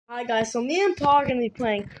Alright guys, so me and Paul are gonna be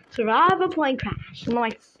playing Survive a Plane Crash. Not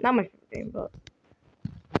my favorite game, but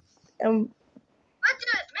Let's do it, main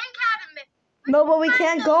cabin. no, but we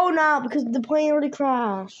can't go now because the plane already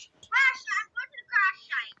crashed. Crash site. Go to the crash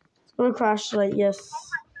site. Let's go to crash site, yes. Oh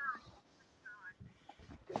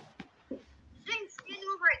my god. This thing's speeding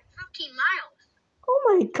over at 15 miles. Oh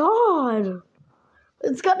my god.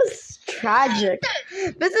 It's kind of tragic.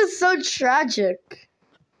 This is so tragic.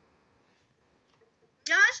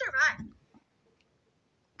 No, I survived.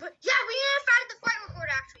 But yeah, we need to find the flight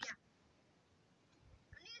recorder actually, yeah.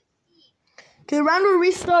 I need to see. Okay, the round will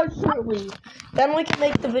restart shortly. Then we can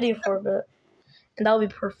make the video for a bit. And that'll be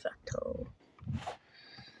perfecto. I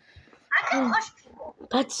can push people.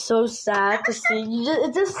 That's so sad to see.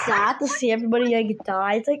 It's just sad to see everybody like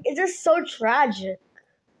die. It's just so tragic.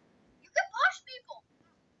 You can push people.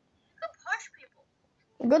 You can push people.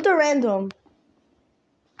 Go to random.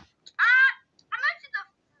 I'm actually the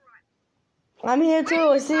front. I'm here too.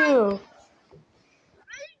 I see you. Where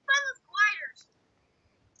did you find those gliders?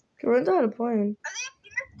 We're inside a plane. Are they up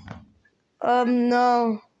here?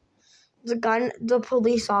 No. The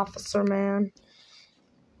police officer, man.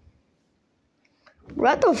 We're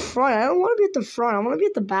at the front. I don't want to be at the front. I want to be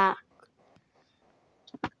at the back.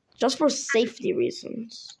 Just for safety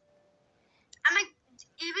reasons. I'm like,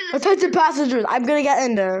 even the Attention passengers. I'm going to get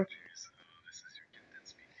in there.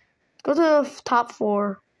 Go to the top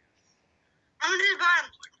floor. I'm going to the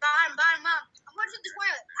bottom. I'm going to the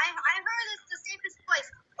toilet. I heard it's the safest place.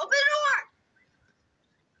 Open the door.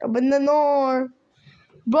 Open the door.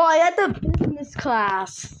 Bro, I had the business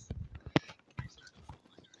class.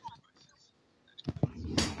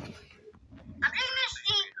 I'm in this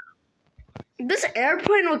seat. This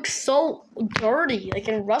airplane looks so dirty. Like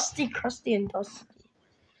and rusty, crusty, and dusty.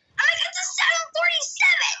 I'm like, it's a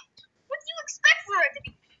 747. What do you expect for it to be?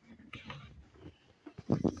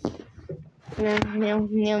 No. Lifeboat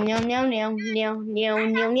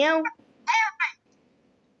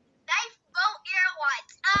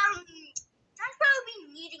Airlines. That's what we'll be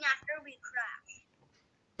needing after we crash.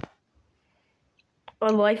 A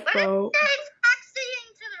lifeboat. But if it's taxiing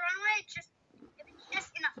to the runway, if it's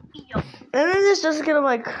just in a field. And then it's just gonna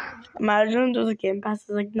like imagine there's a game pass.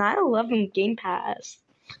 It's like 9/11 game pass.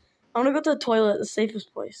 I wanna go to the toilet, the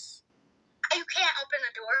safest place. You can't open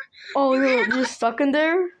the door. Oh, you're stuck in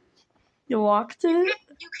there? You locked it? You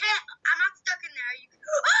can't. I'm not stuck in there.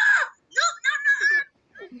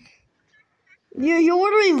 No. You're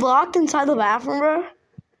literally locked inside the bathroom, bro? I'm in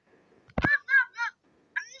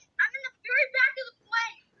the very back of the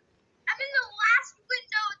plane. I'm in the last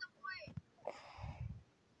window of the plane.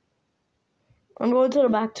 I'm going to the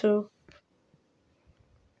back too.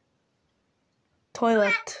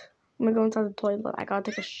 Toilet. I'm gonna go inside the toilet. I gotta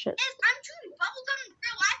take a shit. I'm chewing bubblegum in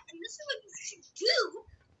real life, and this is what you should do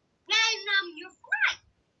when you're flying.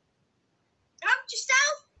 Help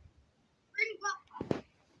yourself. Bring bubblegum.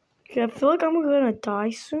 Okay, I feel like I'm gonna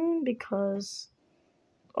die soon because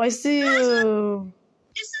I see you.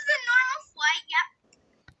 This is a normal flight. Yep.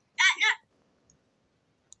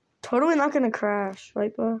 Totally not gonna crash,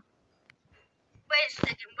 right, bro? Wait a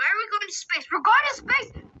second. Where are we going to space? We're going to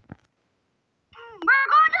space. We're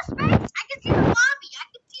going to space. I can see the lobby.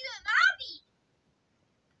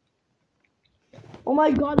 Oh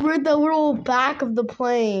my god, we're at the little back of the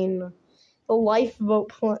plane. The lifeboat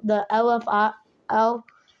plane. The LFE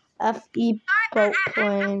boat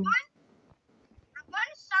plane. I'm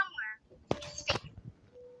going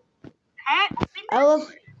somewhere.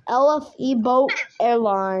 LFE boat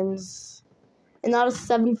airlines. And not a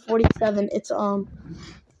 747. It's a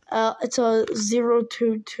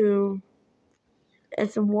 022.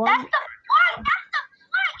 It's a one. That's the flight.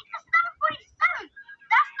 It's a 747.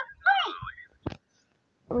 That's the plane.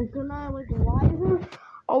 Like, so now, like, why is there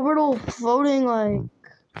a little floating, like...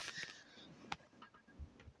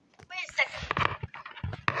 Wait a second.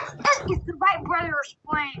 This is the Wright Brothers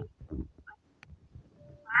plane.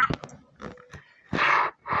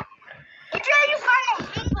 Did you find a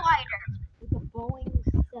hang glider? It's a Boeing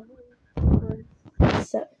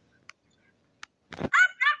 747.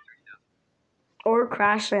 Or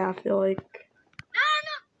crashing, I feel like. No.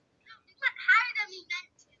 We went higher than we meant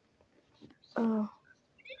to. Oh.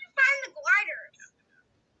 Where did you find the gliders?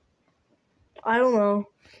 I don't know.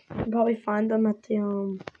 I'll probably find them at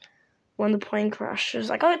the, when the plane crashes.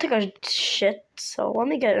 I gotta take a shit, so let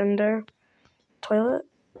me get in there. Toilet?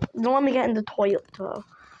 Don't let me get in the toilet, though.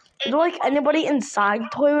 Is there, like, anybody inside the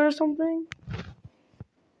toilet or something?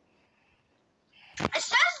 It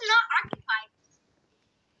says not occupied.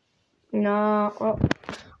 No. Well,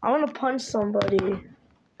 I want to punch somebody. Wait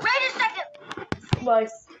a second. Like,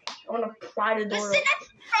 I want to pry the door Listen, open.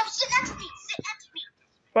 Bro, sit next to me. Sit next to me.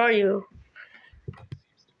 Where are you?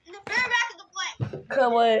 In the very back of the plane. Okay,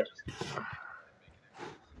 wait.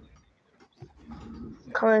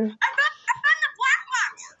 Coming. I found the black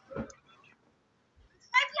box. It's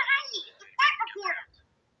right behind me. It's the flight recorder.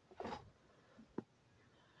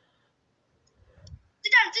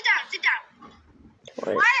 Sit down, sit down, sit down.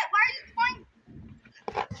 Wait. Why are you going?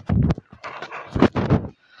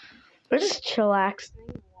 We're just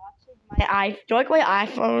chillaxing. My do you like my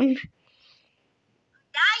iPhone? Nice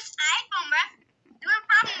iPhone, bro. The only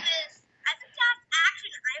problem is, I think that's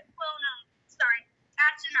actually an iPhone, sorry.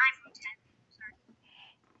 That's an iPhone 10.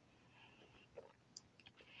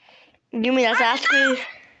 Sorry. You mean that's actually...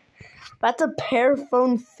 That's a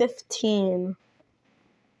Pearphone 15.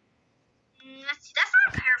 Let's see, that's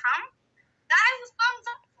not a pair phone. That was thumbs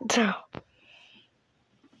up.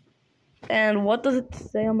 And what does it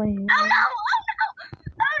say on my hand? Oh no! Oh no!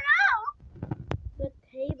 Oh no! The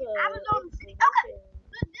table. Amazon. Okay.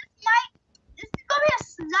 This is gonna be a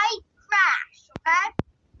slight crash, okay?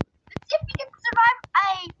 Let's see if we can survive a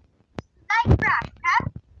slight crash,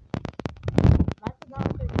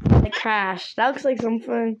 okay? A crash. That looks like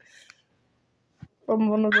something from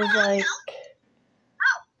one of those like...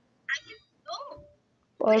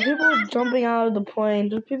 Well, people jumping out of the plane.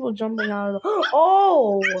 There's people jumping out of the...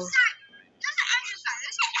 Oh!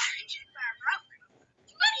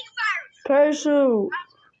 Parachute.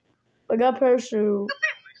 I got parachute. Where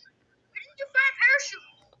did you find parachute?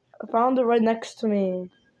 I found it right next to me.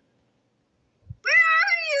 Where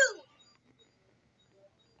are you?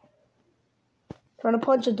 Trying to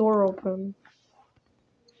punch a door open.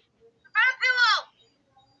 I found a pillow.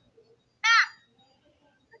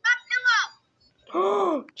 I got a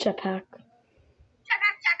pillow. Jetpack.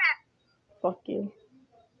 Jetpack. Fuck you.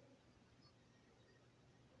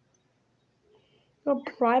 I'll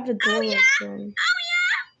pry the door open. Oh yeah.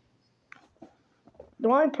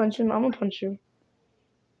 Don't want to punch him. I'm gonna punch you.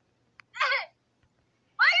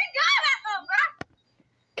 Why are you doing that, though, bro?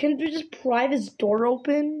 Can we just pry this door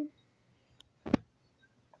open?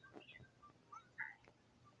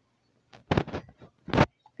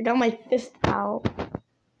 I got my fist out. I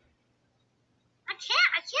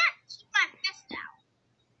can't keep my fist out.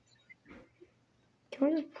 Can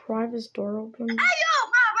we just pry this door open? Hey, yo,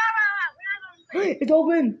 bro. It's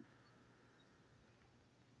open!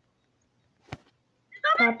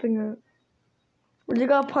 Tapping it. Where'd you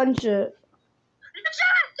gotta punch it?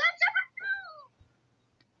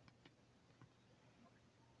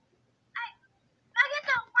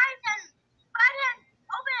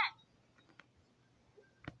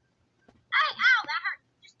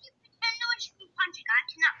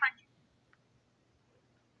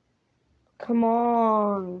 Come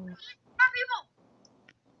on.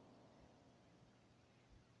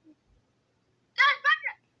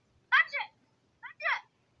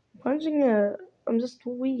 Punching it. I'm just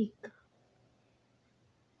weak.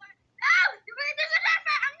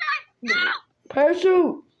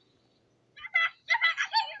 Parachute!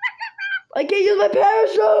 I can't use my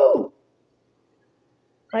parachute!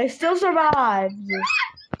 I still survived.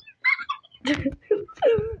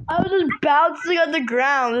 I was just bouncing on the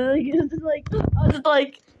ground. I was just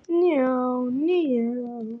like, no.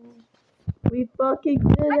 We fucking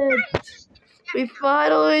did it. We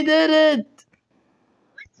finally did it.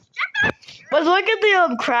 Let's look at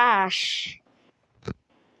the crash. We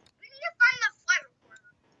need to find the flight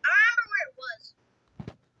recorder. I remember where it was.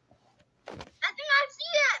 I think I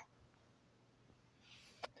see it.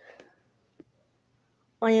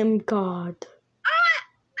 I am God. Oh,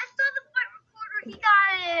 I saw the flight recorder. He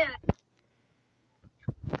got it.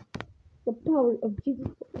 The power of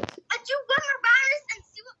Jesus. Let's do one more virus and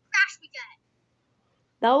see what crash we get.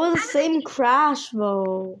 That was the same crash,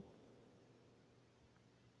 though.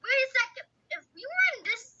 Wait a second. If we were in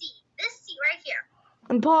this seat right here.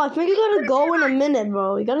 And Paul, I think you gotta go in a minute,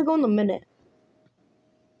 bro. You gotta go in a minute.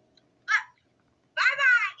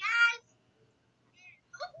 Bye-bye, guys.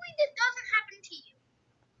 Hopefully this doesn't happen to you.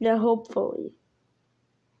 Yeah, hopefully.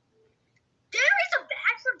 There is a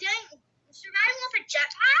bag for surviving with a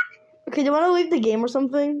jetpack. Okay, do you wanna leave the game or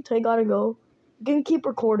something? Till you gotta go. You can keep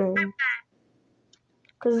recording.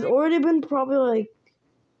 Because it's already been probably like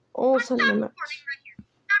almost 10 minutes.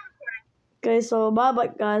 Okay, so bye-bye,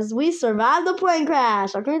 guys. We survived the plane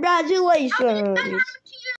crash. So congratulations.